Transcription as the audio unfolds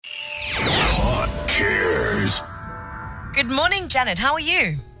Good morning, Janet. How are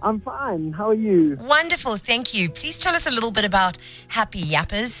you? I'm fine. How are you? Wonderful, thank you. Please tell us a little bit about Happy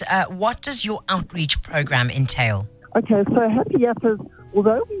Yappers. What does your outreach program entail? Okay, so Happy Yappers,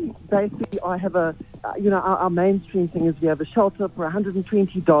 although we basically have our mainstream thing is we have a shelter for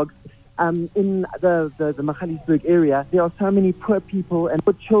 120 dogs in the Magaliesburg area. There are so many poor people and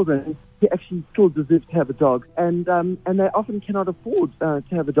poor children who actually still deserve to have a dog, and they often cannot afford to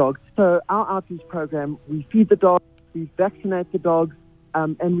have a dog. So our outreach program, we feed the dogs, we vaccinate the dogs,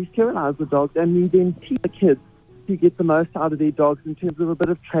 and we sterilize the dogs, and we then teach the kids to get the most out of their dogs in terms of a bit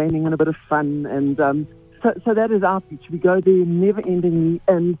of training and a bit of fun. And so that is outreach. We go there never-endingly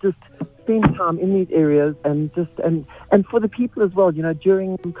and just spend time in these areas, and for the people as well. You know,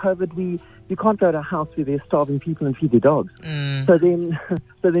 during COVID, you can't go to a house where there's starving people and feed their dogs. So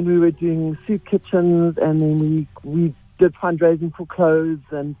then we were doing soup kitchens, and then we did fundraising for clothes,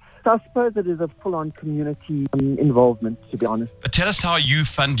 and so I suppose it is a full-on community involvement, to be honest. But tell us how you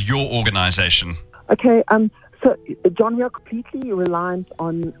fund your organization. Okay, so John, we are completely reliant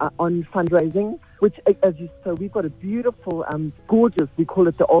on fundraising, which, so we've got a beautiful, gorgeous, we call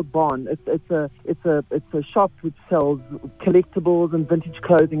it the Old Barn. It's a shop which sells collectibles and vintage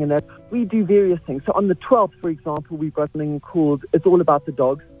clothing and that. We do various things. So on the 12th, for example, we've got something called It's All About the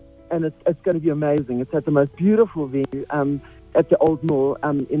Dogs, and it's going to be amazing. It's at the most beautiful venue at the Old Mill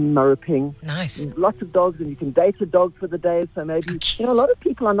in Maraping. Nice. Lots of dogs, and you can date a dog for the day. So maybe, a lot of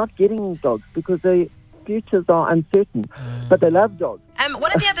people are not getting dogs because their futures are uncertain, but they love dogs.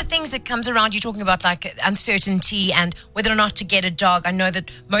 One of the other things that comes around, you're talking about like uncertainty and whether or not to get a dog. I know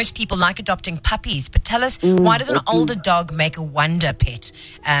that most people like adopting puppies, but tell us, why does an older dog make a wonder pet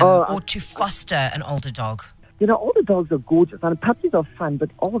or to foster an older dog? You know, older dogs are gorgeous. I mean, puppies are fun,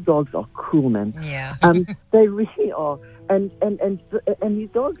 but old dogs are cool, man. Yeah. They really are. And these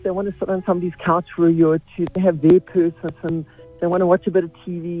dogs, they want to sit on somebody's couch for a year or two. They have their person. They want to watch a bit of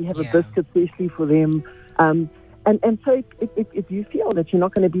TV, have a biscuit especially for them. And so if you feel that you're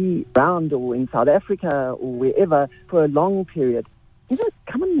not going to be around or in South Africa or wherever for a long period,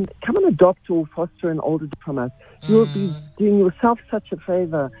 come and adopt or foster an older dog from us. You'll be doing yourself such a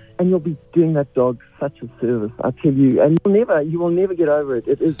favor, and you'll be doing that dog such a service, I tell you. And you will never get over it.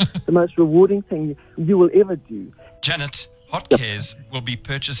 It is the most rewarding thing you will ever do. Janet, Hot Cares will be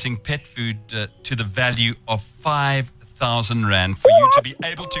purchasing pet food to the value of 5,000 Rand for you to be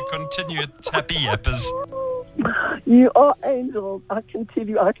able to continue at Happy Yappers. You are angels. I can tell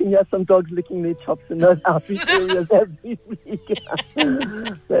you, I can hear some dogs licking their chops in those outreach areas every week.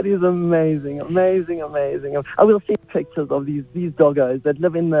 That is amazing, amazing, amazing. I will see pictures of these doggos that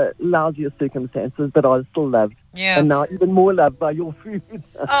live in the lousiest circumstances but are still loved. Yeah. And now even more loved by your food.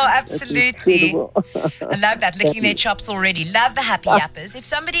 Oh, absolutely. I love that, licking their chops already. Love the Happy Yappers. If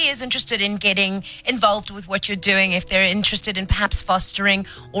somebody is interested in getting involved with what you're doing, if they're interested in perhaps fostering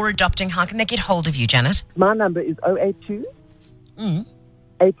or adopting, how can they get hold of you, Janet? My number is 082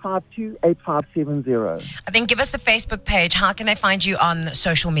 852 8570. I think give us the Facebook page. How can they find you on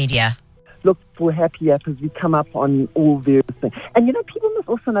social media? Look for Happy Yappers. We come up on all various things. And, people must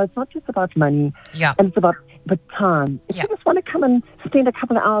also know it's not just about money. Yeah. And it's about time. If you just want to come and spend a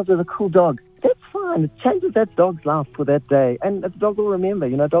couple of hours with a cool dog, that's fine. It changes that dog's life for that day. And the dog will remember.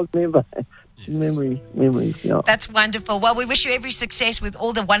 Dogs remember. Memories, yeah. That's wonderful. Well, we wish you every success with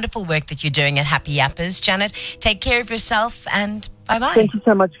all the wonderful work that you're doing at Happy Yappers. Janet, take care of yourself and bye-bye. Thank you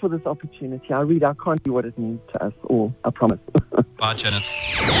so much for this opportunity. I can't do what it means to us all. I promise. Bye, Janet.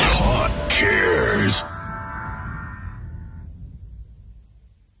 Hot Cares.